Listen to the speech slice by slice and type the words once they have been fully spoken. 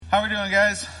How are we doing,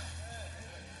 guys?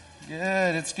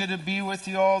 Good. It's good to be with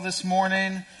you all this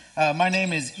morning. My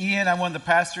name is Ian. I'm one of the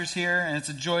pastors here, and it's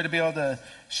a joy to be able to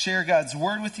share God's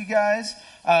Word with you guys.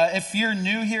 If you're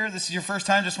new here, this is your first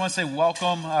time, just want to say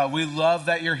welcome. We love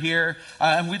that you're here,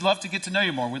 and we'd love to get to know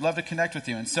you more. We'd love to connect with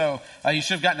you. And so you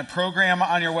should have gotten a program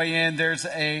on your way in. There's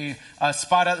a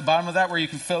spot at the bottom of that where you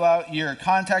can fill out your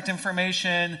contact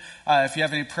information. If you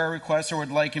have any prayer requests or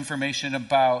would like information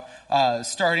about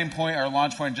starting point or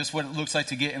launch point, just what it looks like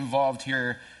to get involved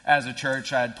here as a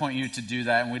church, I'd point you to do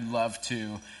that, and we'd love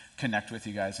to connect with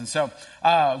you guys. And so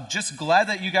just glad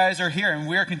that you guys are here, and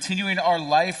we are continuing our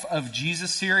Life of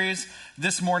Jesus series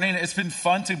this morning. It's been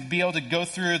fun to be able to go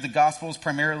through the Gospels,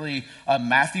 primarily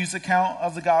Matthew's account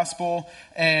of the Gospel,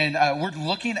 and we're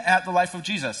looking at the life of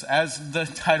Jesus, as the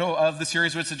title of the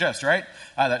series would suggest, right?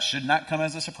 That should not come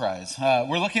as a surprise.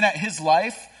 We're looking at his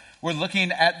life. We're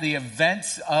looking at the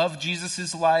events of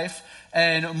Jesus' life,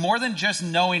 and more than just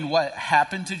knowing what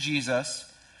happened to Jesus,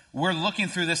 we're looking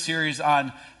through this series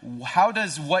on how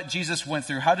does what Jesus went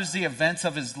through, how does the events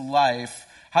of his life,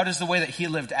 how does the way that he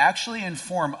lived actually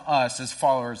inform us as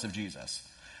followers of Jesus?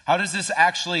 How does this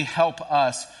actually help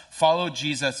us follow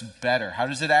Jesus better? How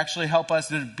does it actually help us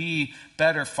to be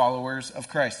better followers of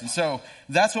Christ? And so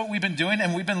that's what we've been doing,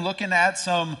 and we've been looking at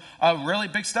some really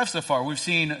big stuff so far. We've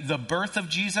seen the birth of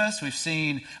Jesus, we've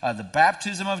seen the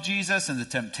baptism of Jesus and the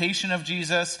temptation of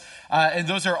Jesus, and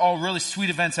those are all really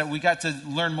sweet events that we got to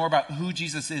learn more about who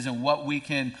Jesus is and what we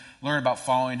can learn about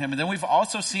following him. And then we've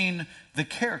also seen the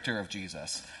character of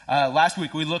Jesus. Last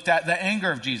week we looked at the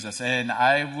anger of Jesus, and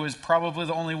I was probably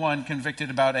the only one convicted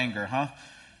about anger, huh?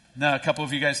 No, a couple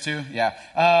of you guys too? Yeah.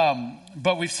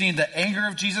 But we've seen the anger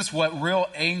of Jesus, what real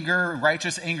anger,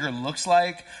 righteous anger looks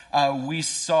like. We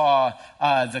saw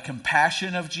the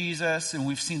compassion of Jesus, and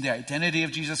we've seen the identity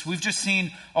of Jesus. We've just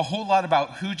seen a whole lot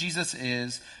about who Jesus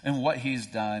is and what he's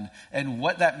done and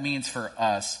what that means for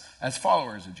us as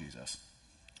followers of Jesus.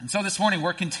 And so this morning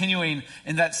we're continuing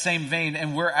in that same vein,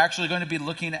 and we're actually going to be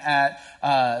looking at,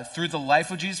 through the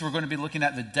life of Jesus, we're going to be looking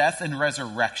at the death and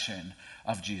resurrection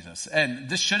of Jesus. And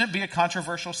this shouldn't be a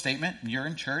controversial statement. You're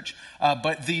in church.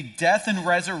 But the death and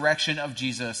resurrection of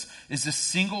Jesus is the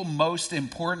single most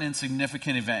important and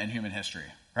significant event in human history,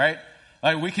 right?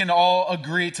 Like, we can all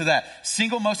agree to that.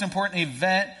 Single most important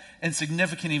event and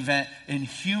significant event in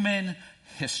human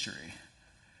history.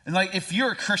 And like, if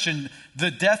you're a Christian, the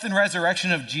death and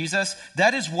resurrection of Jesus,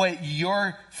 that is what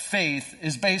your faith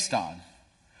is based on.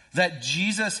 That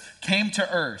Jesus came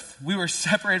to earth. We were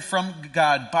separated from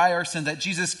God by our sin. That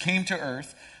Jesus came to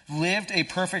earth, lived a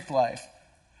perfect life,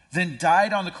 then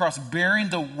died on the cross, bearing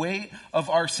the weight of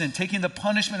our sin, taking the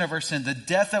punishment of our sin, the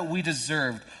death that we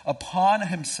deserved upon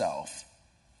himself.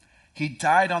 He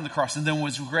died on the cross and then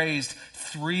was raised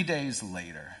 3 days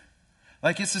later.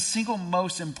 Like, it's the single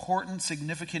most important,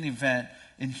 significant event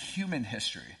in human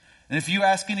history. And if you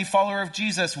ask any follower of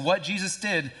Jesus what Jesus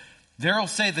did, they'll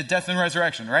say the death and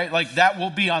resurrection, right? Like, that will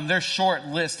be on their short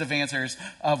list of answers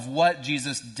of what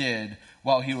Jesus did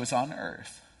while he was on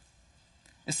earth.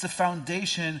 It's the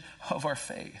foundation of our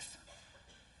faith.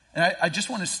 And I just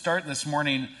want to start this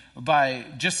morning by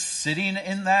just sitting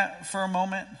in that for a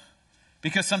moment,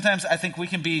 because sometimes I think we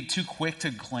can be too quick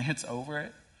to glance over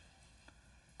it.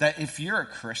 That if you're a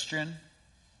Christian,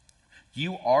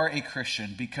 you are a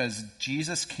Christian because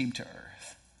Jesus came to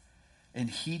earth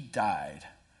and he died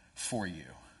for you.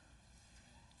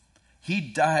 He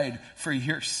died for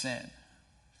your sin.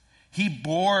 He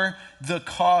bore the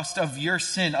cost of your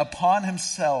sin upon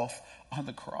himself on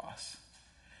the cross.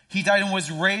 He died and was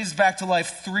raised back to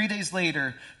life 3 days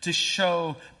later to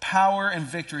show power and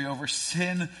victory over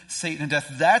sin, Satan, and death.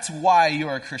 That's why you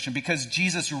are a Christian, because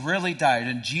Jesus really died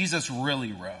and Jesus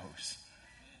really rose.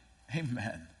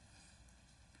 Amen.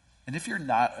 And if you're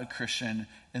not a Christian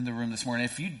in the room this morning,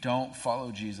 if you don't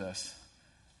follow Jesus,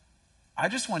 I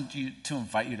just want to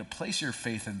invite you to place your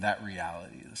faith in that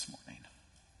reality this morning.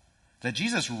 That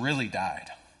Jesus really died.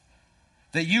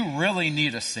 That you really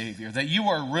need a Savior. That you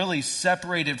are really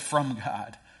separated from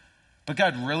God. But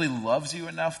God really loves you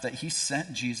enough that he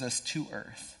sent Jesus to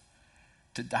earth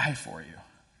to die for you.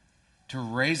 To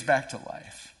raise back to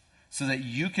life. So that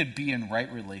you could be in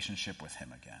right relationship with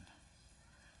him again.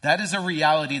 That is a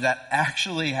reality that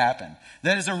actually happened.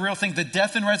 That is a real thing. The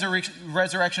death and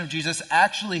resurrection of Jesus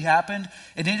actually happened.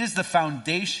 And it is the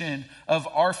foundation of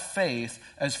our faith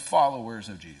as followers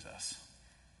of Jesus.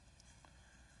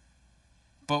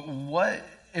 But what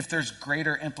if there's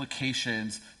greater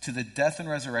implications to the death and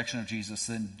resurrection of Jesus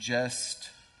than just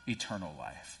eternal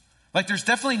life? Like, there's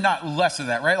definitely not less of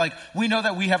that, right? Like, we know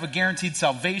that we have a guaranteed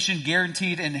salvation,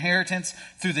 guaranteed inheritance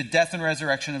through the death and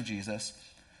resurrection of Jesus.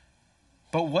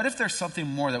 But what if there's something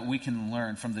more that we can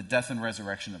learn from the death and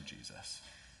resurrection of Jesus?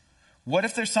 What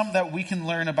if there's something that we can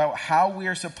learn about how we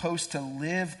are supposed to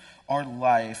live our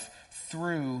life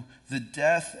through the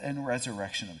death and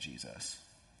resurrection of Jesus?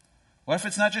 What if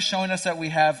it's not just showing us that we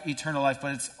have eternal life,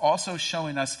 but it's also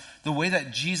showing us the way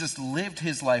that Jesus lived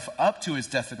his life up to his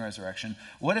death and resurrection?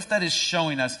 What if that is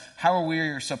showing us how we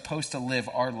are supposed to live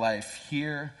our life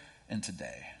here and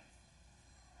today?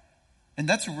 And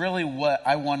that's really what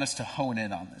I want us to hone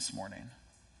in on this morning.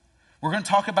 We're going to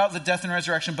talk about the death and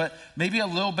resurrection, but maybe a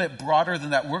little bit broader than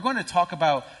that. We're going to talk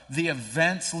about the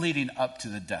events leading up to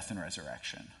the death and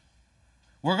resurrection.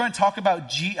 We're going to talk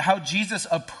about how Jesus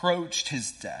approached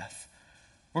his death.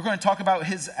 We're going to talk about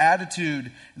his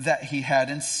attitude that he had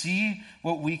and see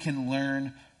what we can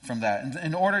learn from that. And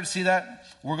in order to see that,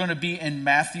 we're going to be in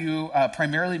Matthew,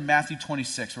 primarily Matthew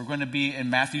 26. We're going to be in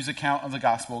Matthew's account of the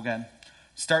gospel again,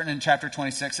 starting in chapter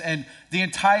 26. And the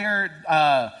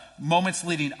entire moments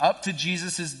leading up to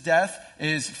Jesus' death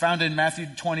is found in Matthew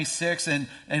 26. And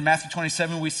in Matthew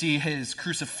 27, we see his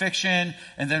crucifixion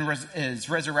and then his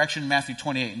resurrection in Matthew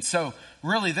 28. And so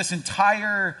really this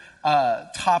entire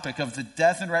topic of the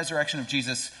death and resurrection of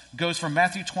Jesus goes from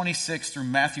Matthew 26 through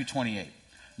Matthew 28.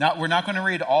 Now, we're not going to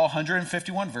read all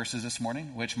 151 verses this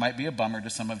morning, which might be a bummer to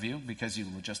some of you because you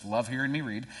just love hearing me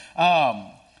read.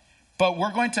 But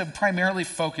we're going to primarily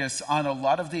focus on a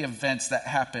lot of the events that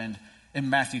happened in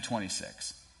Matthew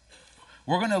 26.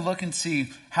 We're going to look and see,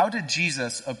 how did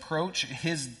Jesus approach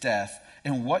his death,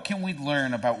 and what can we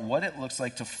learn about what it looks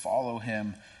like to follow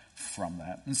him from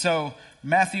that? And so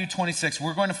Matthew 26,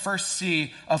 we're going to first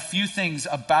see a few things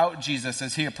about Jesus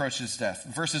as he approached his death.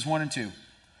 Verses 1 and 2. It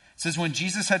says, when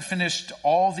Jesus had finished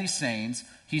all these sayings,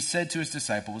 he said to his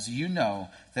disciples, you know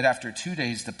that after 2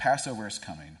 days the Passover is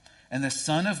coming, and the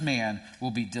Son of Man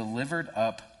will be delivered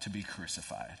up to be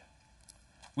crucified.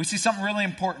 We see something really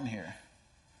important here.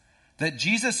 That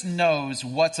Jesus knows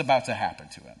what's about to happen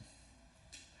to him.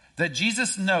 That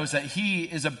Jesus knows that he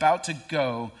is about to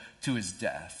go to his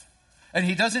death. And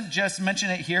he doesn't just mention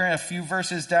it here. A few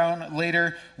verses down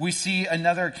later, we see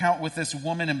another account with this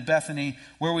woman in Bethany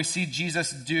where we see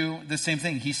Jesus do the same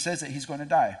thing. He says that he's going to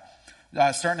die.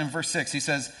 Starting in verse 6, he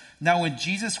says, now when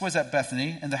Jesus was at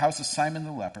Bethany in the house of Simon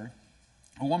the leper,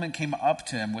 a woman came up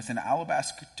to him with an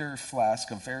alabaster flask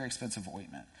of very expensive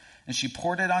ointment, and she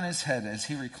poured it on his head as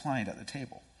he reclined at the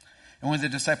table. And when the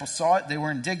disciples saw it, they were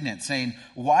indignant, saying,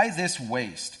 why this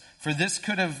waste? For this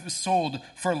could have sold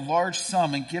for a large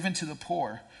sum and given to the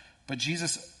poor. But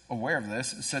Jesus, aware of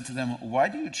this, said to them, why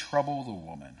do you trouble the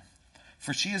woman?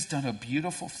 For she has done a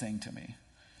beautiful thing to me.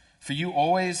 For you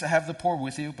always have the poor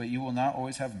with you, but you will not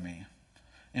always have me.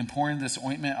 In pouring this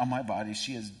ointment on my body,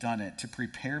 she has done it to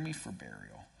prepare me for burial.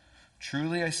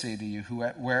 Truly I say to you,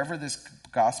 wherever this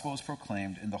gospel is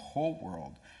proclaimed in the whole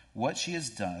world, what she has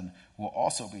done will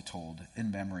also be told in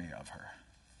memory of her.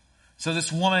 So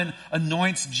this woman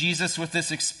anoints Jesus with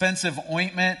this expensive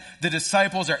ointment. The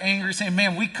disciples are angry, saying,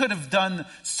 man, we could have done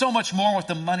so much more with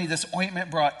the money this ointment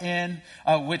brought in,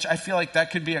 which I feel like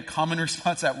that could be a common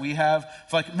response that we have.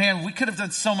 It's like, man, we could have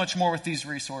done so much more with these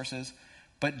resources.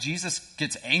 But Jesus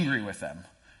gets angry with them.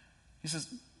 He says,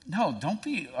 no, don't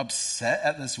be upset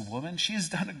at this woman. She has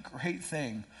done a great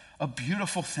thing, a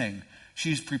beautiful thing.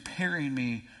 She's preparing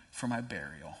me for my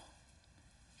burial.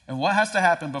 And what has to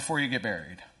happen before you get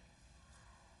buried?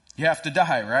 You have to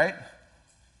die, right?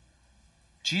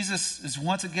 Jesus is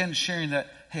once again sharing that,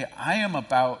 hey, I am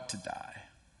about to die.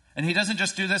 And he doesn't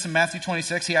just do this in Matthew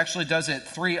 26. He actually does it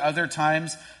 3 other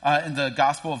times in the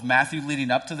Gospel of Matthew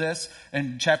leading up to this.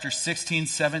 In chapter 16,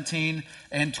 17,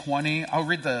 and 20. I'll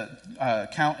read the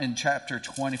account in chapter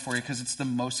 20 for you because it's the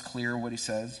most clear what he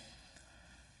says.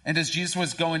 And as Jesus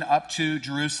was going up to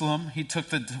Jerusalem, he took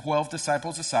the 12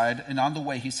 disciples aside, and on the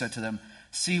way he said to them,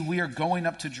 see, we are going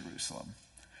up to Jerusalem.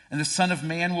 And the Son of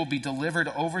Man will be delivered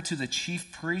over to the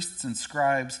chief priests and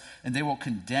scribes, and they will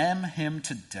condemn him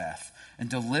to death and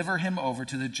deliver him over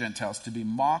to the Gentiles to be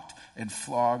mocked and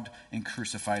flogged and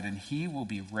crucified, and he will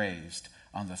be raised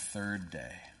on the 3rd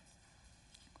day.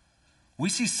 We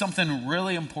see something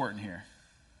really important here,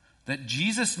 that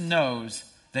Jesus knows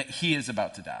that he is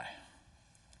about to die.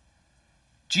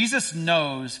 Jesus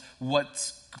knows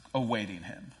what's awaiting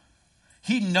him.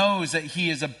 He knows that he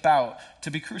is about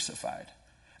to be crucified.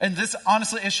 And this,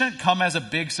 honestly, it shouldn't come as a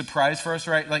big surprise for us,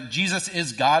 right? Like, Jesus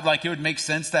is God. Like, it would make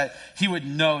sense that he would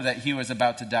know that he was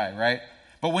about to die, right?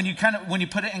 But when you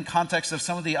put it in context of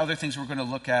some of the other things we're going to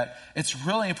look at, it's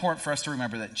really important for us to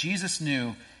remember that Jesus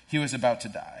knew he was about to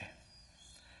die.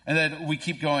 And then we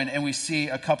keep going and we see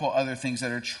a couple other things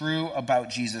that are true about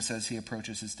Jesus as he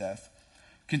approaches his death.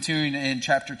 Continuing in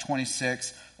chapter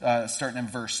 26, starting in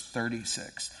verse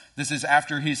 36. This is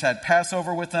after he's had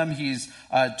Passover with them. He's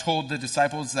told the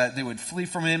disciples that they would flee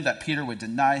from him, that Peter would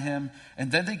deny him.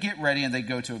 And then they get ready and they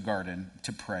go to a garden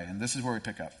to pray. And this is where we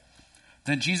pick up.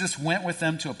 Then Jesus went with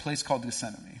them to a place called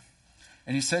Gethsemane.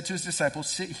 And he said to his disciples,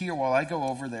 "Sit here while I go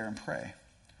over there and pray."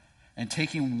 And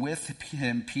taking with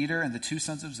him Peter and the two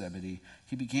sons of Zebedee,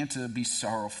 he began to be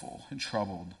sorrowful and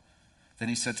troubled. Then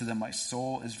he said to them, "My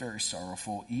soul is very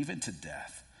sorrowful, even to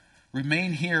death.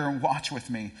 Remain here and watch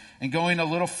with me." And going a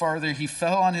little farther, he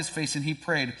fell on his face and he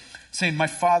prayed, saying, "My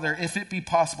Father, if it be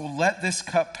possible, let this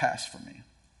cup pass from me.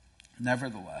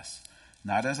 Nevertheless,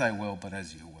 not as I will, but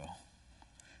as you will."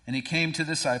 And he came to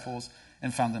the disciples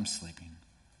and found them sleeping.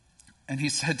 And he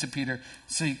said to Peter,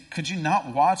 "So could you not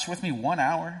watch with me 1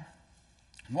 hour?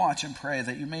 Watch and pray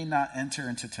that you may not enter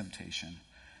into temptation.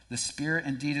 The spirit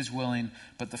indeed is willing,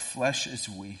 but the flesh is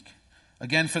weak."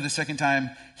 Again, for the second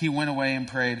time, he went away and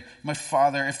prayed, "My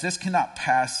Father, if this cannot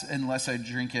pass unless I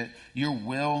drink it, your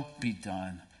will be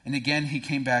done." And again, he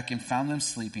came back and found them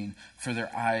sleeping, for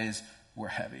their eyes were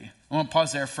heavy. I want to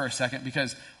pause there for a second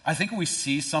because I think we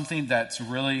see something that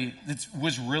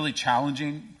was really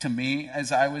challenging to me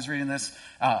as I was reading this.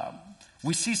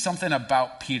 We see something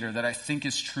about Peter that I think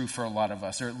is true for a lot of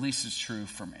us, or at least is true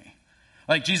for me.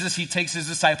 Like Jesus, he takes his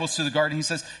disciples to the garden. He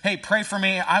says, "Hey, pray for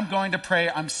me. I'm going to pray.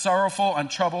 I'm sorrowful. I'm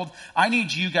troubled. I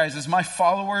need you guys as my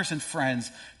followers and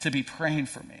friends to be praying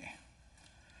for me."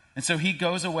 And so he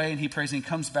goes away and he prays and he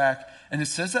comes back. And it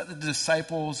says that the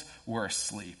disciples were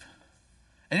asleep.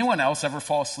 Anyone else ever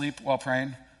fall asleep while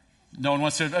praying? No one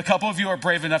wants to. A couple of you are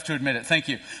brave enough to admit it. Thank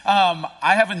you.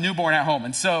 I have a newborn at home.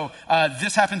 And so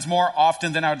this happens more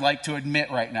often than I would like to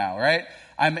admit right now, right?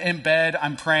 I'm in bed,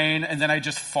 I'm praying, and then I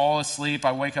just fall asleep.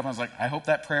 I wake up and I was like, I hope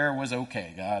that prayer was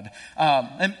okay, God.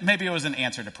 And maybe it was an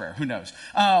answer to prayer. Who knows?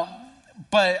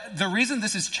 But the reason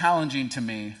this is challenging to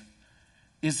me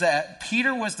is that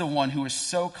Peter was the one who was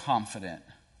so confident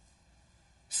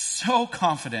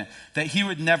that he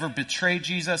would never betray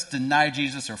Jesus, deny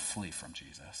Jesus, or flee from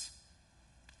Jesus.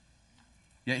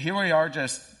 Yet here we are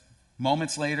just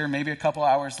moments later, maybe a couple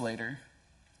hours later,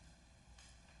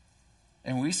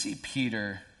 and we see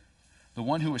Peter, the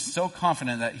one who was so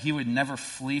confident that he would never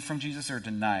flee from Jesus or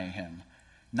deny him,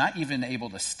 not even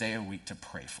able to stay a week to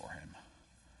pray for him.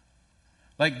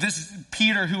 Like this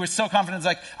Peter who was so confident, is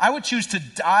like, I would choose to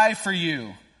die for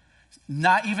you,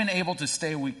 not even able to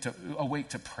stay awake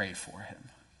to pray for him.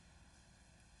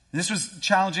 This was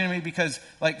challenging to me because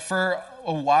like for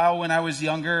a while when I was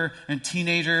younger and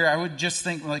teenager, I would just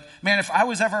think like, man, if I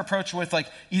was ever approached with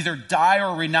like either die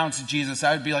or renounce Jesus,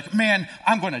 I would be like, man,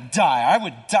 I'm going to die. I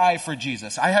would die for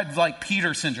Jesus. I had like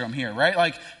Peter syndrome here, right?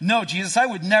 Like, no, Jesus, I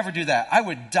would never do that. I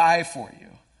would die for you.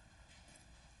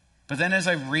 But then as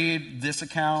I read this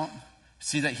account,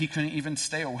 see that he couldn't even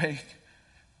stay awake.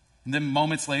 And then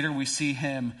moments later, we see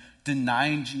him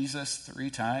denying Jesus 3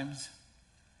 times.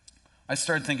 I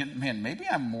started thinking, man, maybe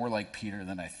I'm more like Peter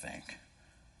than I think.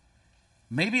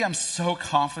 Maybe I'm so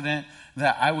confident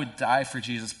that I would die for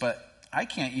Jesus, but I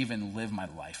can't even live my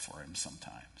life for him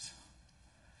sometimes.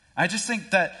 I just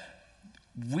think that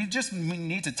we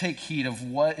need to take heed of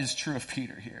what is true of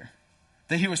Peter here.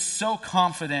 That he was so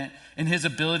confident in his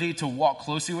ability to walk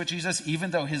closely with Jesus,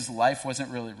 even though his life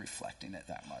wasn't really reflecting it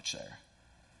that much there.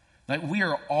 Like we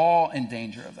are all in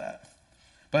danger of that.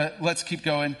 But let's keep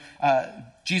going.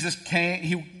 Jesus came,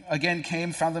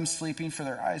 he found them sleeping, for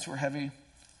their eyes were heavy.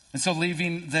 And so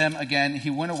leaving them again, he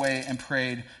went away and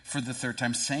prayed for the 3rd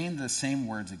time, saying the same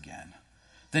words again.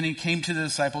 Then he came to the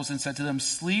disciples and said to them,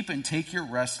 "Sleep and take your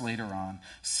rest later on.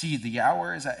 See, the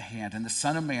hour is at hand, and the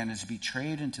Son of Man is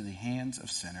betrayed into the hands of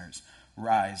sinners.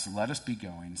 Rise, let us be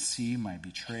going. See, my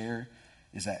betrayer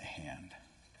is at hand."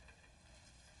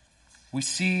 We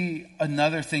see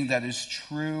another thing that is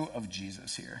true of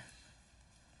Jesus here.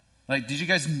 Like, did you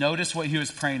guys notice what he was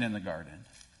praying in the garden?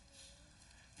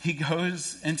 He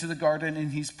goes into the garden and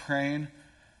he's praying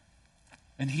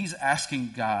and he's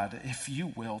asking God, if you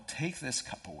will, take this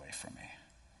cup away from me.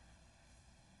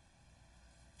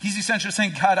 He's essentially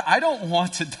saying, God, I don't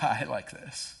want to die like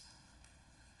this.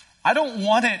 I don't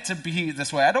want it to be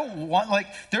this way. I don't want,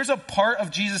 there's a part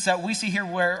of Jesus that we see here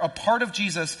where a part of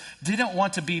Jesus didn't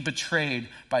want to be betrayed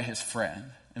by his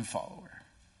friend and follower.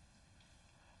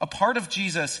 A part of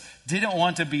Jesus didn't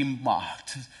want to be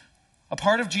mocked. A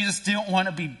part of Jesus didn't want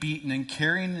to be beaten and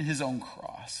carrying his own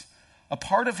cross. A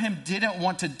part of him didn't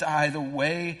want to die the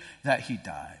way that he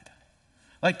died.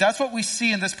 Like that's what we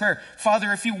see in this prayer.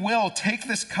 Father, if you will, take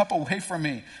this cup away from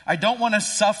me. I don't want to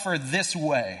suffer this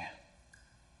way.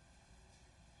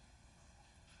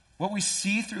 What we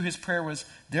see through his prayer was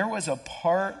there was a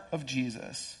part of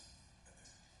Jesus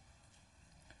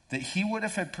that he would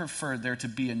have had preferred there to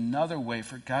be another way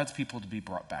for God's people to be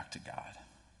brought back to God.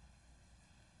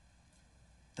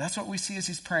 That's what we see as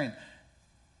he's praying.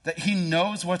 That he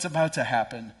knows what's about to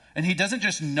happen. And he doesn't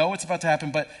just know what's about to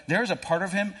happen, but there's a part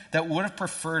of him that would have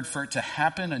preferred for it to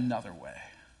happen another way.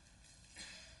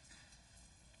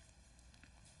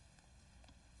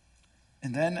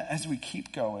 And then as we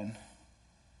keep going,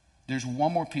 there's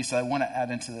one more piece that I want to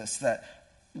add into this, that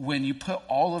when you put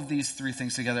all of these three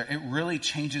things together, it really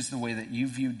changes the way that you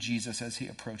view Jesus as he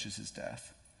approaches his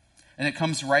death. And it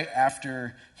comes right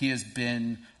after he has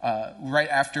been, right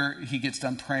after he gets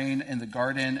done praying in the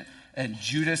garden, and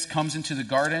Judas comes into the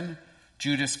garden.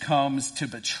 Judas comes to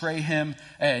betray him,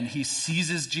 and he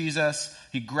seizes Jesus.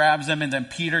 He grabs him, and then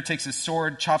Peter takes his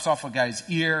sword, chops off a guy's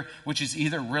ear, which is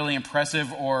either really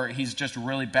impressive or he's just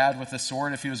really bad with the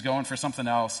sword if he was going for something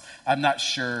else. I'm not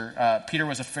sure. Peter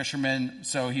was a fisherman,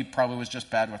 so he probably was just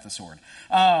bad with the sword.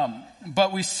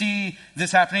 But we see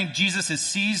this happening. Jesus is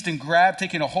seized and grabbed,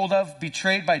 taken a hold of,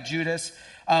 betrayed by Judas.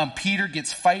 Peter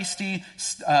gets feisty,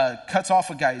 cuts off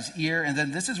a guy's ear, and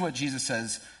then this is what Jesus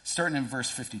says, starting in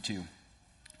verse 52.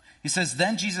 He says,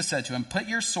 "Then Jesus said to him, 'Put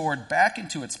your sword back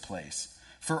into its place,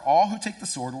 for all who take the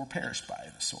sword will perish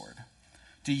by the sword.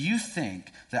 Do you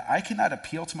think that I cannot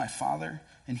appeal to my Father,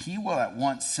 and he will at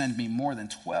once send me more than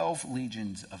 12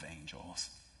 legions of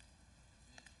angels?'"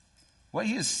 What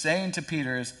he is saying to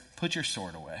Peter is, put your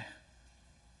sword away.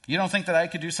 You don't think that I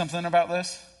could do something about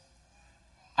this?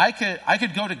 I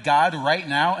could go to God right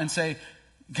now and say,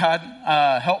 "God,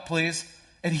 help please."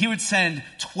 And he would send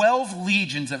 12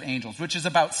 legions of angels, which is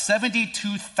about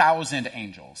 72,000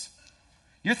 angels.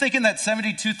 You're thinking that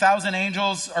 72,000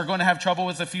 angels are going to have trouble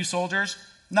with a few soldiers?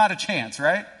 Not a chance,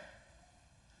 right?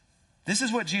 This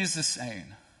is what Jesus is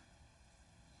saying.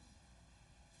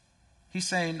 He's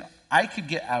saying, I could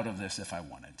get out of this if I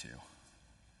wanted to.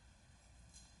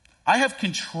 I have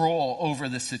control over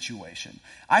this situation.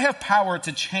 I have power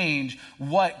to change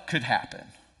what could happen.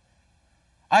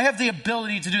 I have the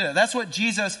ability to do that. That's what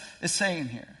Jesus is saying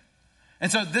here. And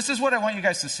so this is what I want you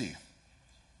guys to see.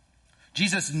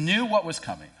 Jesus knew what was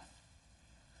coming.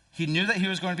 He knew that he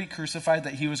was going to be crucified,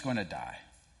 that he was going to die.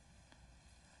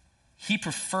 He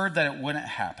preferred that it wouldn't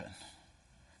happen.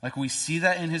 Like we see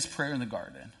that in his prayer in the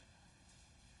garden.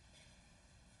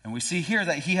 And we see here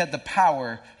that he had the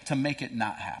power to make it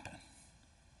not happen.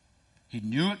 He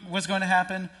knew it was going to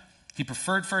happen. He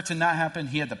preferred for it to not happen.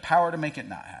 He had the power to make it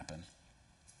not happen.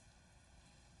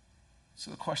 So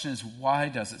the question is, why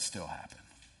does it still happen?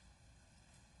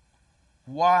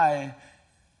 Why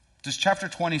does chapter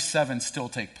 27 still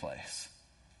take place?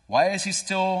 Why is he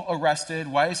still arrested?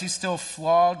 Why is he still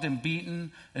flogged and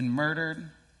beaten and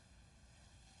murdered?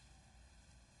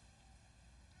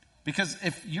 Because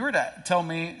if you were to tell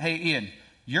me, hey, Ian,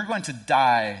 you're going to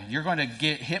die, you're going to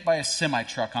get hit by a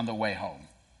semi-truck on the way home.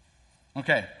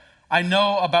 Okay, I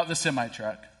know about the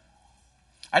semi-truck.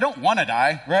 I don't want to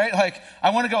die, right? Like,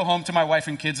 I want to go home to my wife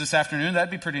and kids this afternoon.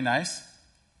 That'd be pretty nice.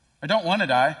 I don't want to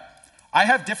die. I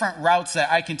have different routes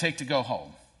that I can take to go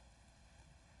home.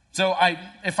 So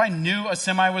if I knew a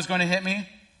semi was going to hit me,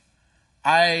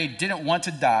 I didn't want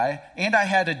to die, and I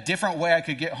had a different way I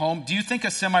could get home, do you think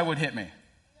a semi would hit me?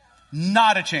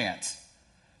 Not a chance.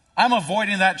 I'm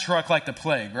avoiding that truck like the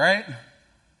plague, right?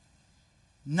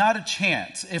 Not a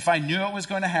chance. If I knew it was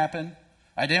going to happen,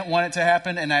 I didn't want it to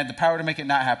happen, and I had the power to make it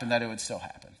not happen, that it would still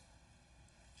happen.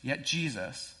 Yet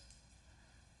Jesus,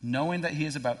 knowing that he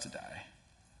is about to die,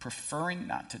 preferring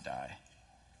not to die,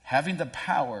 having the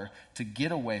power to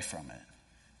get away from it,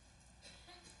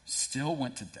 still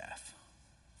went to death.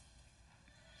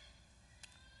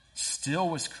 Still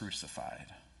was crucified.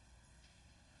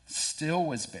 Still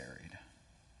was buried.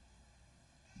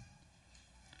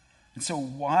 And so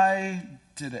why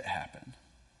did it happen?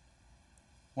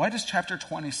 Why does chapter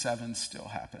 27 still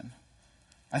happen?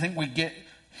 I think we get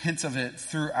hints of it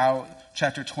throughout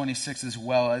chapter 26 as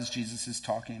well as Jesus is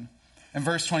talking. In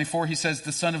verse 24, he says,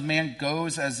 "The Son of Man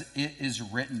goes as it is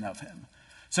written of him."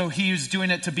 So he was doing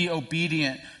it to be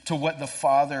obedient to what the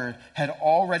Father had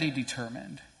already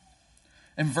determined.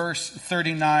 In verse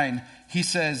 39, he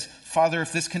says, "Father,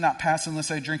 if this cannot pass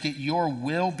unless I drink it, your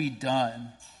will be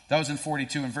done." That was in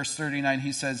 42. In verse 39,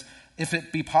 he says, "If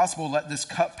it be possible, let this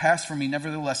cup pass from me.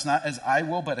 Nevertheless, not as I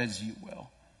will, but as you will."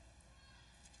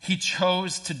 He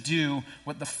chose to do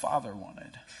what the Father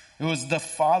wanted. It was the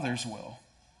Father's will.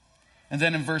 And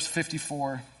then in verse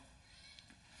 54,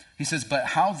 he says, "But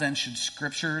how then should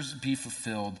scriptures be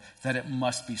fulfilled that it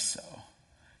must be so?"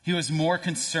 He was more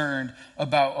concerned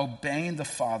about obeying the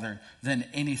Father than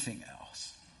anything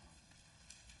else.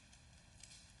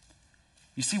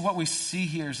 You see, what we see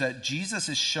here is that Jesus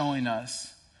is showing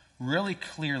us really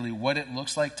clearly what it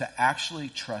looks like to actually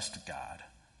trust God.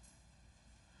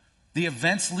 The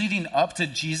events leading up to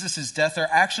Jesus' death are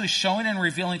actually showing and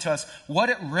revealing to us what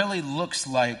it really looks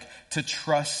like to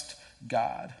trust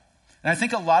God. And I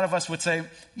think a lot of us would say,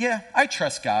 yeah, I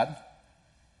trust God.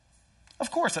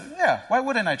 Of course, yeah, why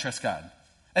wouldn't I trust God?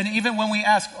 And even when we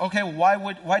ask, okay,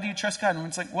 why do you trust God? And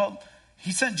it's like, well,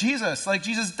 he sent Jesus. Like,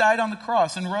 Jesus died on the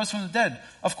cross and rose from the dead.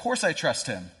 Of course I trust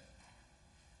him.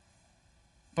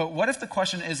 But what if the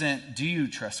question isn't, do you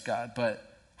trust God, but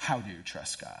how do you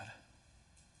trust God?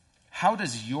 How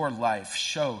does your life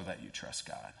show that you trust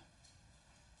God?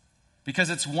 Because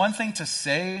it's one thing to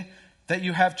say that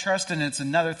you have trust, and it's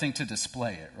another thing to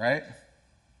display it, right?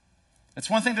 It's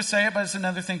one thing to say it, but it's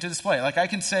another thing to display it. Like, I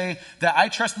can say that I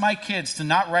trust my kids to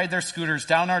not ride their scooters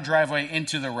down our driveway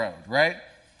into the road, right?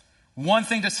 One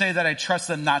thing to say that I trust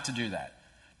them not to do that.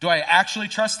 Do I actually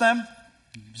trust them?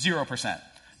 0%.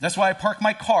 That's why I park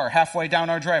my car halfway down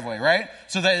our driveway, right?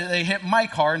 So that they hit my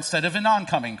car instead of an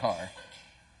oncoming car.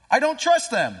 I don't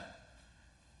trust them.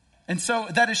 And so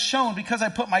that is shown because I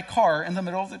put my car in the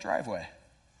middle of the driveway.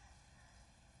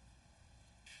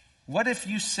 What if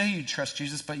you say you trust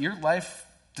Jesus, but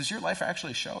does your life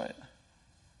actually show it?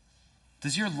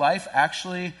 Does your life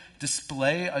actually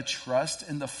display a trust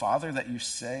in the Father that you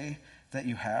say that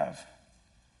you have?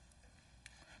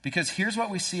 Because here's what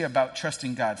we see about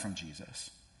trusting God from Jesus.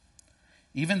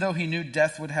 Even though he knew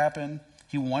death would happen,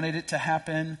 he wanted it to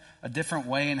happen a different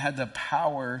way and had the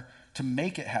power to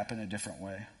make it happen a different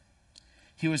way.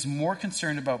 He was more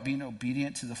concerned about being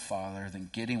obedient to the Father than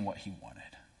getting what he wanted.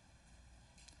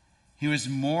 He was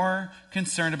more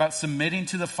concerned about submitting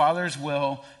to the Father's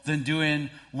will than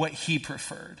doing what he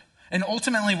preferred. And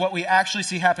ultimately what we actually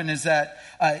see happen is that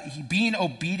being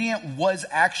obedient was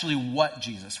actually what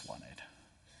Jesus wanted.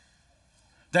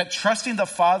 That trusting the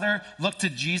Father looked to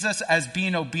Jesus as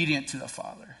being obedient to the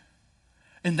Father.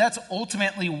 And that's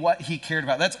ultimately what he cared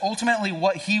about. That's ultimately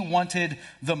what he wanted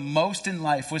the most in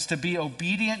life, was to be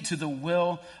obedient to the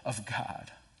will of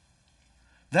God.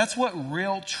 That's what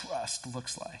real trust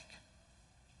looks like.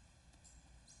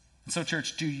 And so,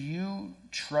 church, do you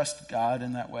trust God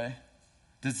in that way?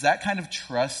 Does that kind of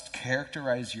trust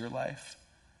characterize your life?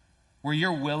 Where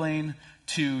you're willing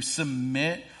to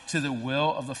submit to the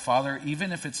will of the Father,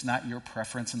 even if it's not your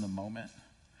preference in the moment?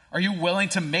 Are you willing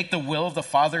to make the will of the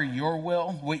Father your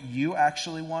will, what you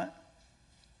actually want?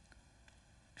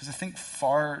 Because I think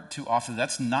far too often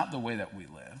that's not the way that we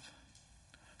live.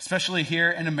 Especially here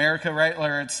in America, right?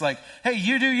 Where it's like, hey,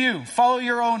 you do you. Follow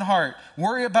your own heart.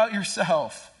 Worry about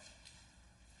yourself.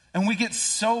 And we get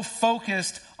so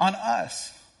focused on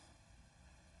us.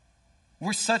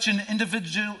 We're such an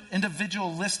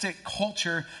individualistic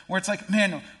culture where it's like,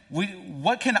 man,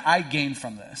 what can I gain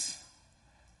from this?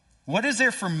 What is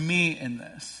there for me in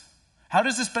this? How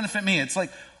does this benefit me? It's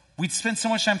like we spend so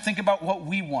much time thinking about what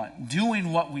we want,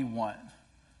 doing what we want,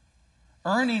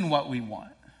 earning what we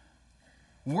want,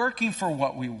 working for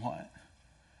what we want.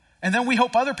 And then we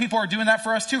hope other people are doing that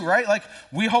for us too, right? Like,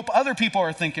 we hope other people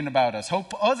are thinking about us,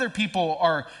 hope other people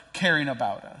are caring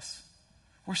about us.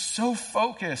 We're so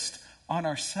focused on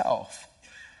ourselves,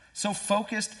 so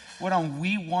focused on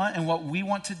we want and what we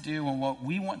want to do and what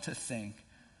we want to think,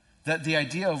 that the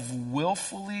idea of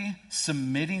willfully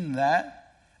submitting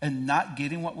that and not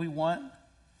getting what we want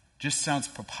just sounds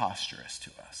preposterous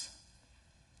to us.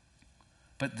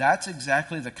 But that's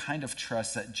exactly the kind of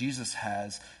trust that Jesus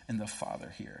has in the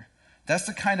Father here. That's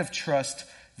the kind of trust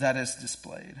that is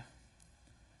displayed.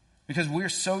 Because we're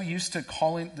so used to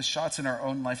calling the shots in our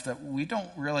own life that we don't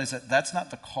realize that that's not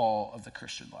the call of the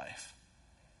Christian life.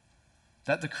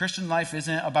 That the Christian life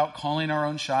isn't about calling our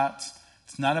own shots.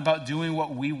 It's not about doing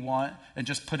what we want and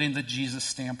just putting the Jesus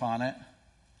stamp on it.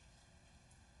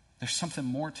 There's something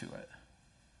more to it.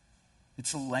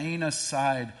 It's laying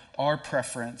aside our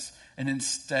preference and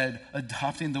instead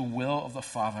adopting the will of the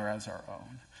Father as our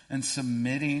own and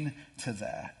submitting to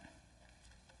that.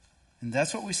 And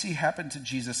that's what we see happen to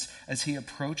Jesus as he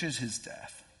approaches his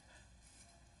death.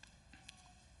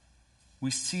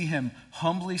 We see him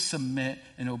humbly submit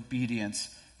in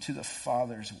obedience to the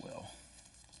Father's will.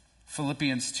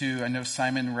 Philippians 2, I know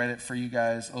Simon read it for you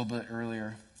guys a little bit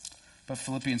earlier, but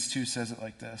Philippians 2 says it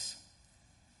like this.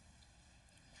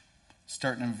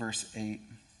 Starting in verse 8.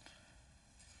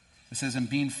 It says, "And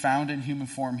being found in human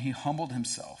form, he humbled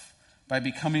himself by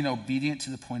becoming obedient to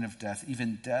the point of death,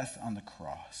 even death on the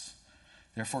cross.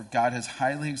 Therefore God has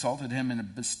highly exalted him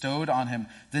and bestowed on him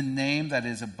the name that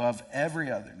is above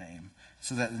every other name,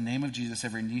 so that in the name of Jesus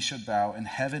every knee should bow in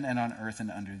heaven and on earth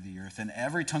and under the earth, and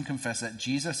every tongue confess that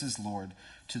Jesus is Lord,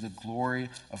 to the glory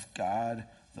of God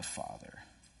the Father.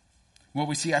 What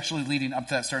we see actually leading up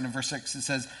to that, starting in verse 6, it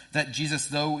says that Jesus,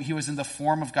 though he was in the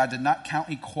form of God, did not count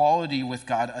equality with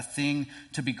God a thing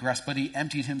to be grasped, but he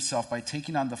emptied himself by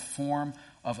taking on the form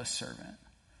of a servant.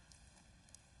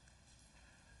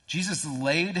 Jesus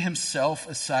laid himself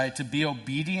aside to be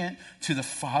obedient to the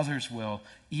Father's will,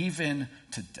 even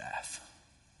to death.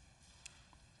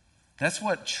 That's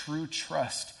what true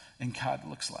trust in God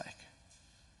looks like.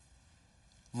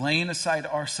 Laying aside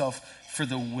ourselves for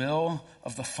the will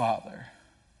of the Father.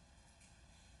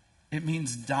 It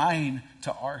means dying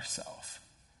to ourself.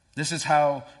 This is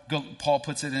how Paul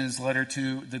puts it in his letter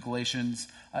to the Galatians.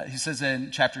 He says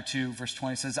in chapter 2, verse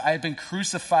 20, he says, I have been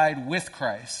crucified with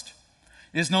Christ.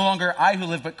 It is no longer I who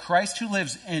live, but Christ who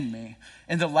lives in me.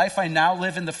 In the life I now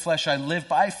live in the flesh, I live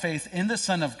by faith in the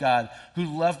Son of God,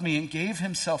 who loved me and gave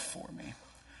himself for me.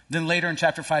 Then later in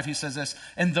chapter 5, he says this,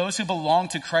 and those who belong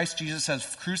to Christ Jesus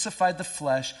have crucified the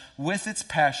flesh with its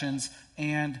passions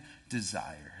and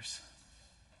desires.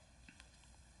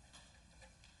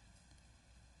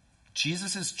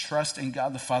 Jesus' trust in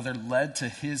God the Father led to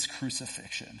his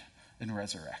crucifixion and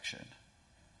resurrection.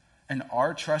 And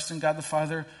our trust in God the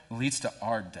Father leads to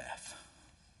our death.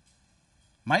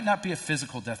 Might not be a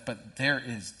physical death, but there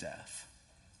is death.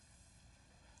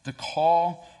 The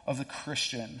call of the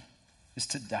Christian is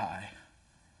to die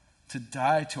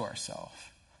to ourselves.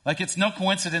 Like, it's no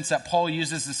coincidence that Paul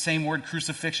uses the same word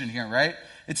crucifixion here, right?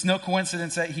 It's no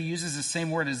coincidence that he uses the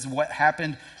same word as what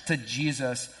happened to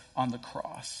Jesus on the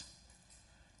cross.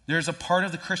 There's a part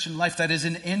of the Christian life that is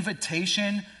an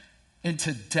invitation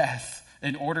into death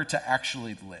in order to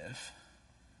actually live.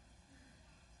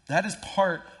 That is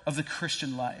part of the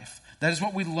Christian life. That is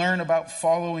what we learn about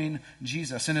following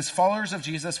Jesus. And as followers of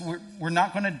Jesus, we're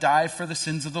not going to die for the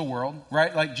sins of the world,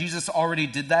 right? Like, Jesus already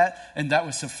did that, and that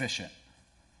was sufficient.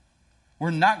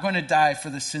 We're not going to die for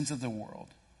the sins of the world.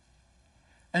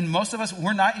 And most of us,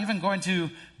 we're not even going to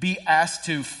be asked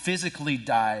to physically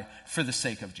die for the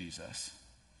sake of Jesus.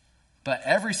 But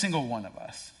every single one of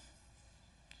us,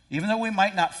 even though we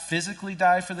might not physically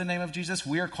die for the name of Jesus,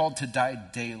 we are called to die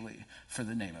daily for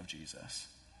the name of Jesus.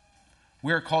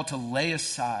 We are called to lay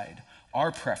aside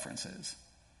our preferences,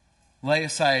 lay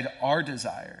aside our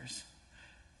desires,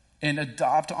 and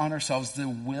adopt on ourselves the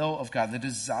will of God, the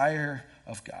desire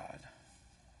of God.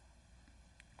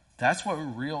 That's what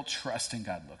real trust in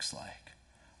God looks like.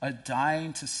 A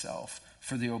dying to self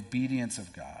for the obedience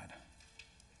of God.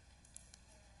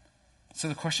 So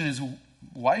the question is,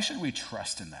 why should we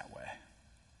trust in that way?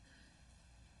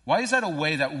 Why is that a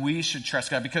way that we should trust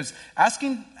God? Because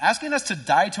asking us to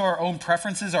die to our own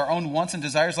preferences, our own wants and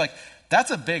desires, like,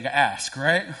 that's a big ask,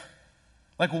 right?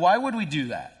 Like, why would we do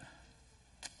that?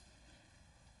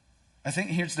 I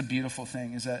think here's the beautiful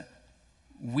thing, is that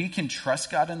we can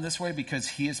trust God in this way because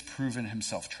he has proven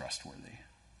himself trustworthy.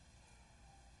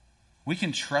 We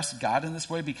can trust God in this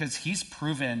way because he's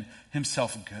proven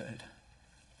himself good.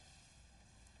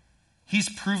 He's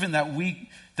proven that we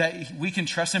can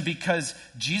trust him because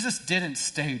Jesus didn't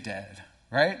stay dead,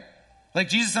 right? Like,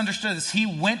 Jesus understood this. He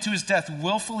went to his death,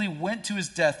 willfully went to his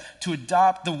death to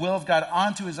adopt the will of God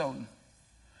onto his own.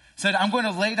 Said, I'm going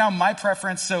to lay down my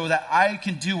preference so that I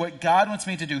can do what God wants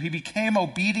me to do. He became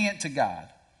obedient to God.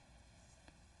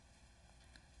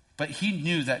 But he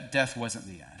knew that death wasn't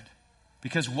the end.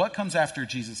 Because what comes after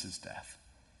Jesus' death?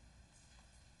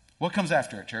 What comes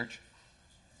after it, church?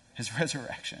 His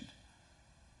resurrection.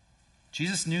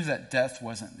 Jesus knew that death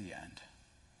wasn't the end.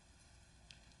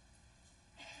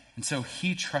 And so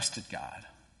he trusted God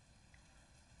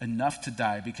enough to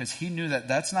die because he knew that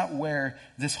that's not where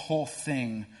this whole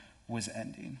thing was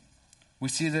ending. We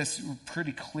see this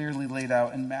pretty clearly laid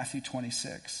out in Matthew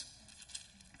 26.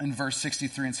 In verse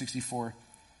 63 and 64,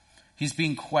 he's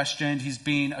being questioned, he's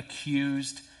being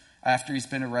accused after he's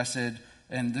been arrested.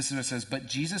 And this is what it says, but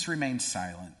Jesus remained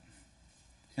silent.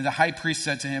 And the high priest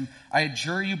said to him, I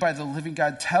adjure you by the living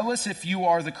God, tell us if you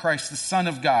are the Christ, the Son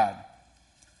of God.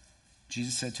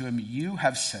 Jesus said to him, you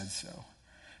have said so.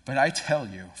 But I tell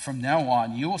you, from now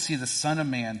on, you will see the Son of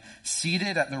Man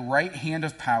seated at the right hand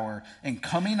of power and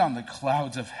coming on the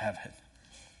clouds of heaven.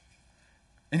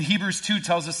 And Hebrews 2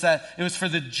 tells us that it was for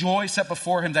the joy set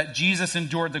before him that Jesus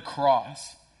endured the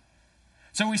cross.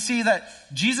 So we see that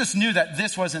Jesus knew that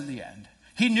this wasn't the end.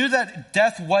 He knew that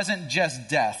death wasn't just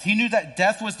death. He knew that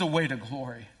death was the way to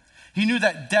glory. He knew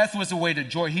that death was the way to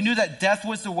joy. He knew that death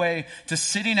was the way to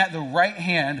sitting at the right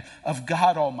hand of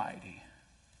God Almighty.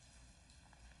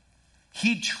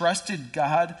 He trusted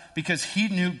God because he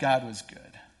knew God was good.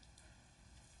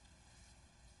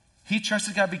 He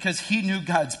trusted God because he knew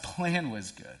God's plan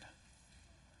was good.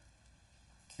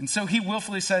 And so he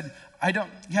willfully said,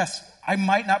 I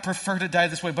might not prefer to die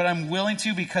this way, but I'm willing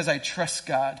to because I trust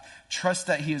God, trust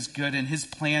that he is good and his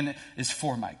plan is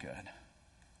for my good.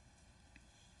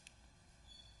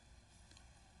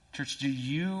 Church, do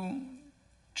you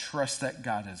trust that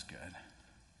God is good?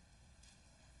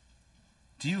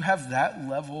 Do you have that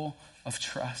level of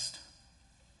trust?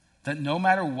 That no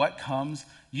matter what comes,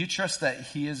 you trust that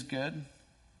he is good?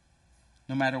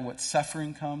 No matter what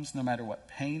suffering comes, no matter what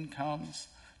pain comes,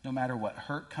 no matter what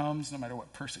hurt comes, no matter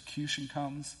what persecution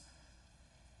comes,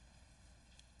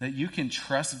 that you can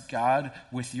trust God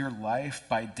with your life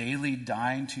by daily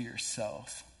dying to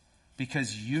yourself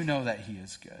because you know that he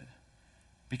is good,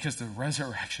 because the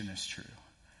resurrection is true,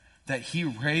 that he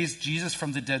raised Jesus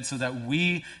from the dead so that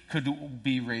we could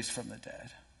be raised from the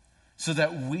dead, so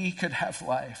that we could have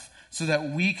life, so that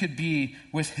we could be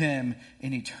with him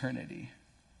in eternity.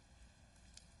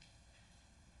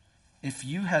 If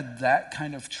you had that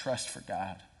kind of trust for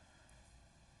God,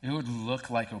 it would look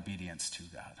like obedience to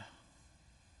God.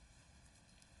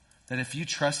 That if you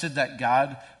trusted that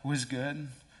God was good,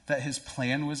 that his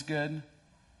plan was good,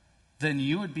 then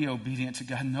you would be obedient to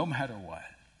God no matter what.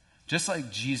 Just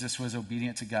like Jesus was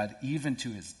obedient to God even to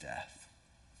his death.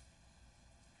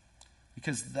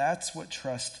 Because that's what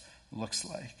trust looks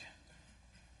like.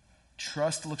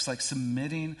 Trust looks like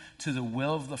submitting to the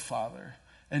will of the Father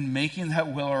and making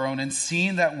that will our own and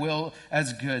seeing that will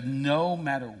as good no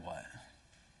matter what.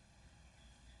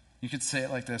 You could say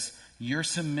it like this: your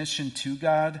submission to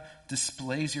God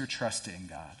displays your trust in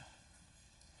God.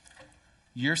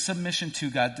 Your submission to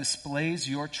God displays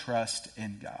your trust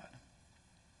in God.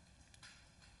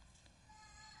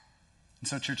 And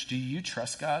so, church, do you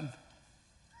trust God?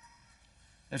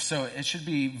 If so, it should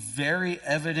be very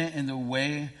evident in the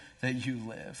way that you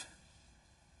live.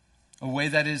 A way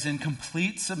that is in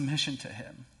complete submission to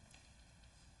him.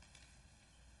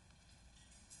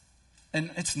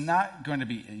 And it's not going to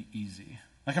be easy.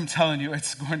 Like I'm telling you,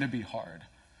 it's going to be hard.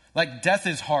 Like death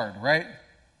is hard, right?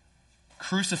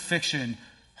 Crucifixion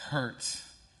hurts.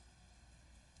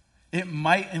 It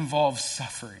might involve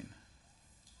suffering.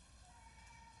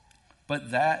 But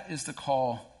that is the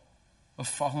call of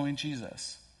following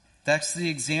Jesus. That's the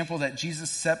example that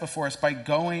Jesus set before us by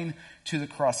going to the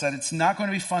cross. That it's not going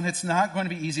to be fun, it's not going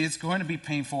to be easy, it's going to be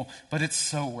painful, but it's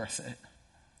so worth it.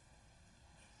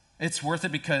 It's worth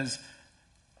it because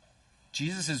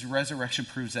Jesus' resurrection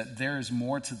proves that there is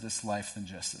more to this life than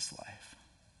just this life.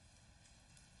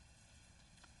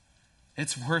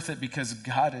 It's worth it because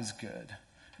God is good.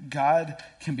 God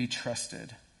can be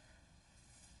trusted.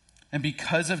 And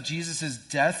because of Jesus'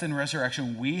 death and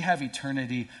resurrection, we have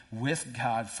eternity with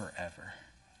God forever.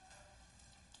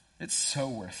 It's so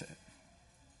worth it.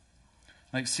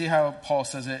 Like, see how Paul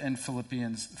says it in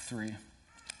Philippians 3. It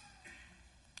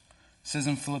says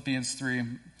in Philippians 3,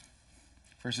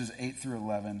 verses 8 through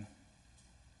 11.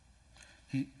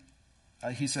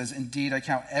 He says, "Indeed, I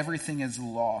count everything as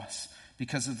loss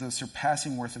because of the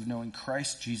surpassing worth of knowing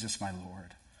Christ Jesus my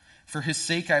Lord. For his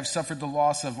sake I have suffered the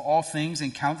loss of all things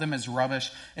and count them as rubbish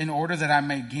in order that I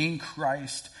may gain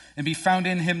Christ and be found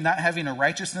in him, not having a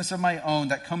righteousness of my own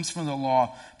that comes from the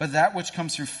law, but that which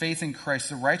comes through faith in Christ,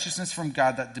 the righteousness from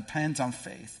God that depends on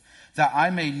faith, that I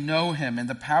may know him and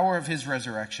the power of his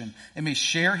resurrection and may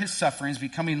share his sufferings,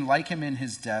 becoming like him in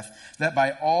his death, that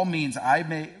by all means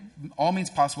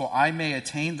possible I may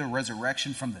attain the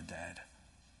resurrection from the dead."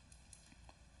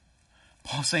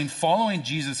 Paul's saying following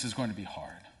Jesus is going to be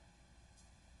hard.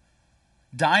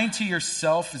 Dying to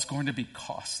yourself is going to be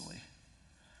costly.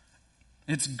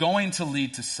 It's going to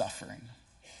lead to suffering.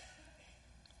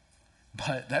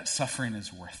 But that suffering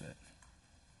is worth it.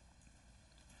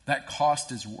 That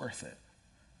cost is worth it.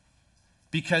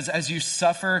 Because as you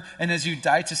suffer and as you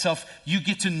die to self, you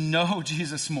get to know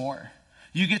Jesus more.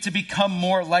 You get to become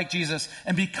more like Jesus.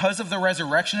 And because of the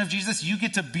resurrection of Jesus, you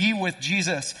get to be with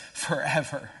Jesus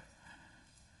forever.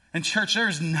 And church,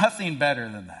 there's nothing better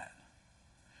than that.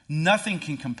 Nothing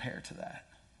can compare to that.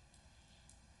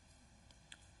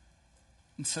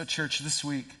 And so, church, this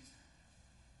week,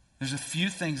 there's a few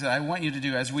things that I want you to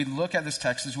do as we look at this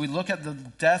text, as we look at the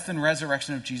death and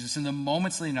resurrection of Jesus and the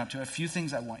moments leading up to it, a few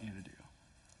things I want you to do.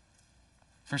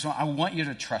 First of all, I want you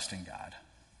to trust in God.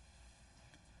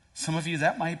 Some of you,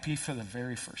 that might be for the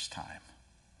very first time.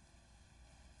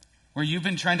 Where you've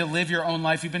been trying to live your own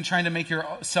life, you've been trying to make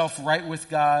yourself right with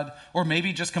God, or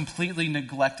maybe just completely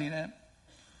neglecting it.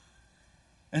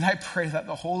 And I pray that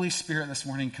the Holy Spirit this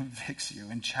morning convicts you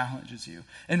and challenges you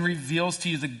and reveals to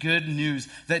you the good news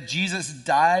that Jesus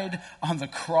died on the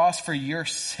cross for your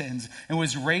sins and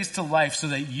was raised to life so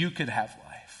that you could have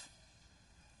life.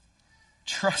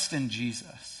 Trust in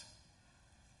Jesus.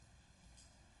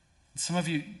 Some of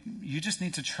you, you just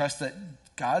need to trust that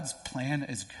God's plan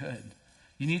is good.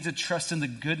 You need to trust in the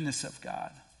goodness of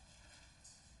God.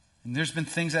 And there's been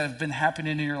things that have been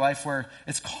happening in your life where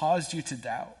it's caused you to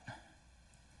doubt.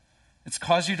 It's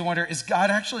caused you to wonder, is God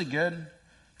actually good?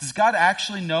 Does God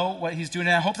actually know what he's doing?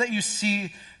 And I hope that you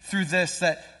see through this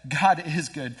that God is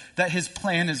good, that his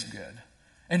plan is good.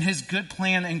 And his good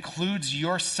plan includes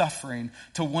your suffering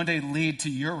to one day lead to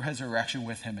your resurrection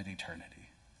with him in eternity.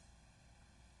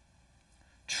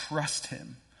 Trust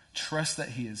him. Trust that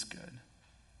he is good.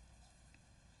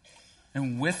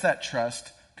 And with that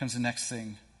trust comes the next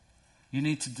thing. You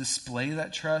need to display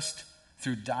that trust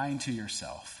through dying to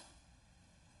yourself.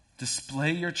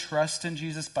 Display your trust in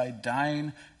Jesus by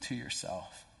dying to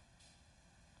yourself.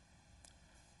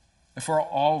 If we're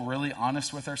all really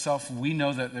honest with ourselves, we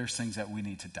know that there's things that we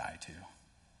need to die to.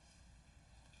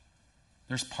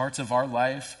 There's parts of our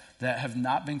life that have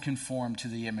not been conformed to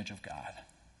the image of God.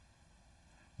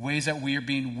 Ways that we are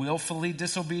being willfully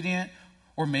disobedient,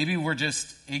 or maybe we're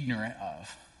just ignorant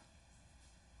of.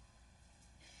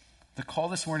 The call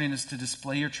this morning is to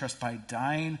display your trust by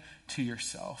dying to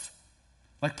yourself.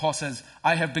 Like Paul says,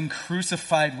 I have been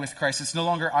crucified with Christ. It's no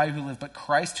longer I who live, but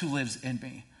Christ who lives in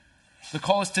me. The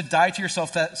call is to die to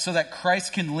yourself so that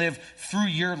Christ can live through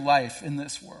your life in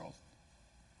this world.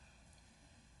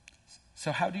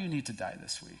 So how do you need to die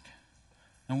this week?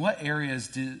 And what areas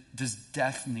does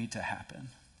death need to happen?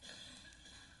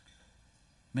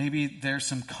 Maybe there's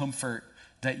some comfort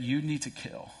that you need to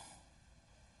kill.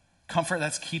 Comfort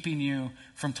that's keeping you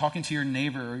from talking to your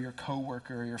neighbor or your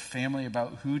coworker or your family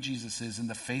about who Jesus is and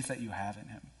the faith that you have in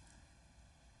him.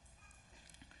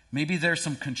 Maybe there's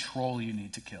some control you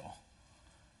need to kill.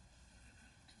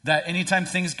 That anytime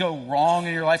things go wrong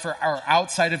in your life or are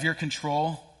outside of your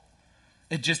control,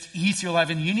 it just eats your life.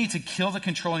 And you need to kill the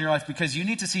control in your life because you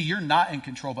need to see you're not in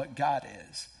control, but God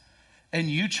is. And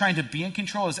you trying to be in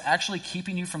control is actually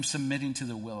keeping you from submitting to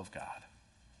the will of God.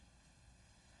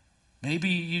 Maybe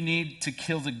you need to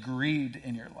kill the greed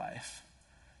in your life.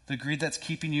 The greed that's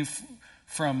keeping you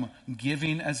from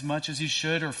giving as much as you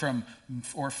should or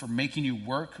for making you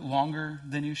work longer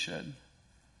than you should.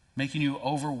 Making you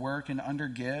overwork and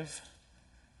undergive.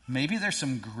 Maybe there's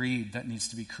some greed that needs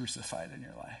to be crucified in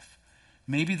your life.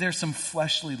 Maybe there's some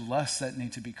fleshly lusts that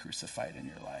need to be crucified in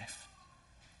your life.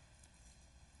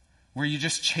 Where you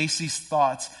just chase these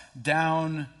thoughts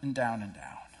down and down and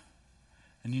down.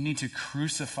 And you need to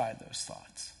crucify those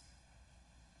thoughts.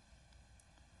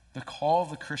 The call of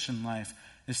the Christian life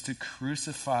is to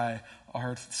crucify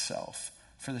ourself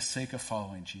for the sake of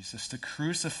following Jesus. To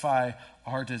crucify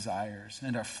our desires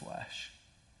and our flesh.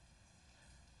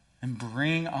 And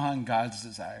bring on God's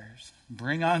desires.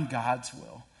 Bring on God's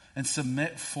will. And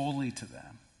submit fully to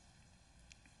them.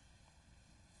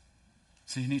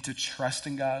 So you need to trust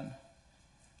in God.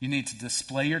 You need to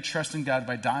display your trust in God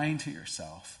by dying to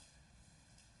yourself.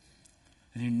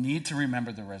 And you need to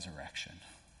remember the resurrection.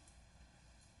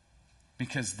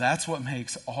 Because that's what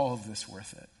makes all of this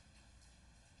worth it.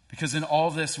 Because in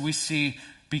all this we see,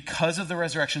 because of the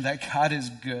resurrection, that God is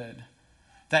good.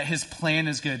 That his plan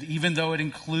is good. Even though it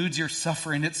includes your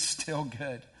suffering, it's still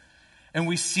good. And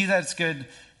we see that it's good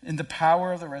in the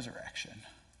power of the resurrection.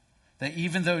 That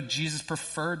even though Jesus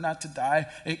preferred not to die,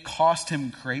 it cost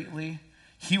him greatly.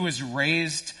 He was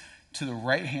raised to the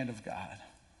right hand of God.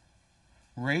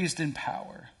 Raised in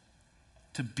power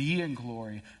to be in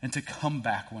glory and to come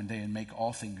back one day and make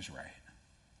all things right.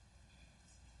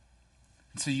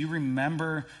 And so you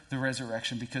remember the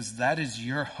resurrection because that is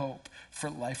your hope for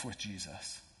life with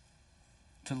Jesus.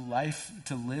 To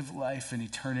live life in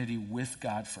eternity with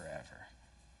God forever.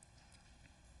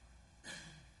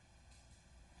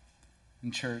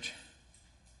 In church,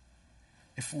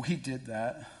 if we did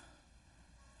that,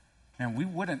 and we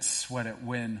wouldn't sweat it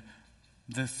when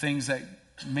the things that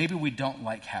maybe we don't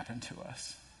like happen to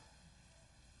us.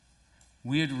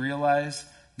 We would realize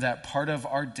that part of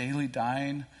our daily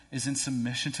dying is in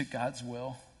submission to God's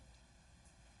will.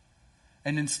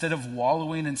 And instead of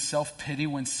wallowing in self-pity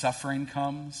when suffering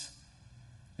comes,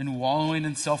 and wallowing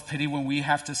in self-pity when we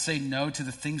have to say no to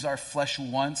the things our flesh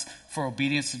wants for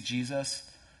obedience to Jesus,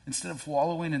 instead of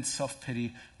wallowing in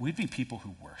self-pity, we'd be people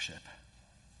who worship.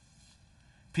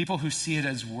 People who see it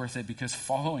as worth it because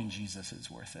following Jesus is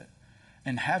worth it.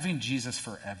 And having Jesus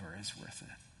forever is worth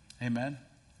it. Amen?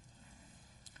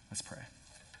 Let's pray.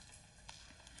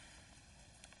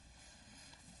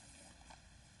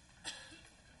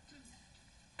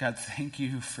 God, thank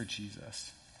you for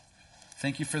Jesus.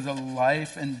 Thank you for the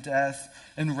life and death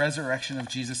and resurrection of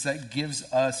Jesus that gives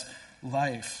us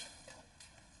life,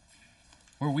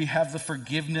 where we have the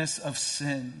forgiveness of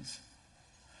sins.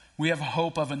 We have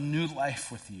hope of a new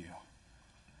life with you.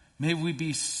 May we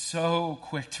be so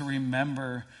quick to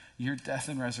remember your death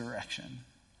and resurrection.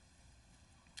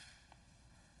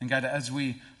 And God, as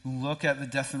we look at the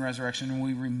death and resurrection and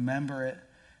we remember it,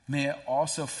 may it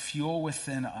also fuel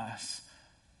within us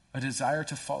a desire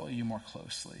to follow you more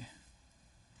closely.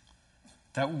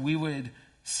 That we would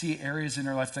see areas in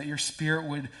our life, that your Spirit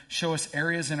would show us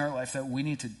areas in our life that we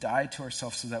need to die to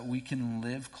ourselves so that we can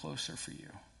live closer for you.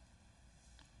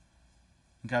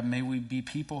 God, may we be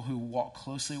people who walk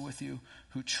closely with you,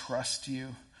 who trust you,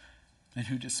 and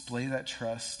who display that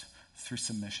trust through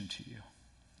submission to you.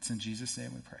 It's in Jesus'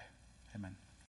 name we pray. Amen.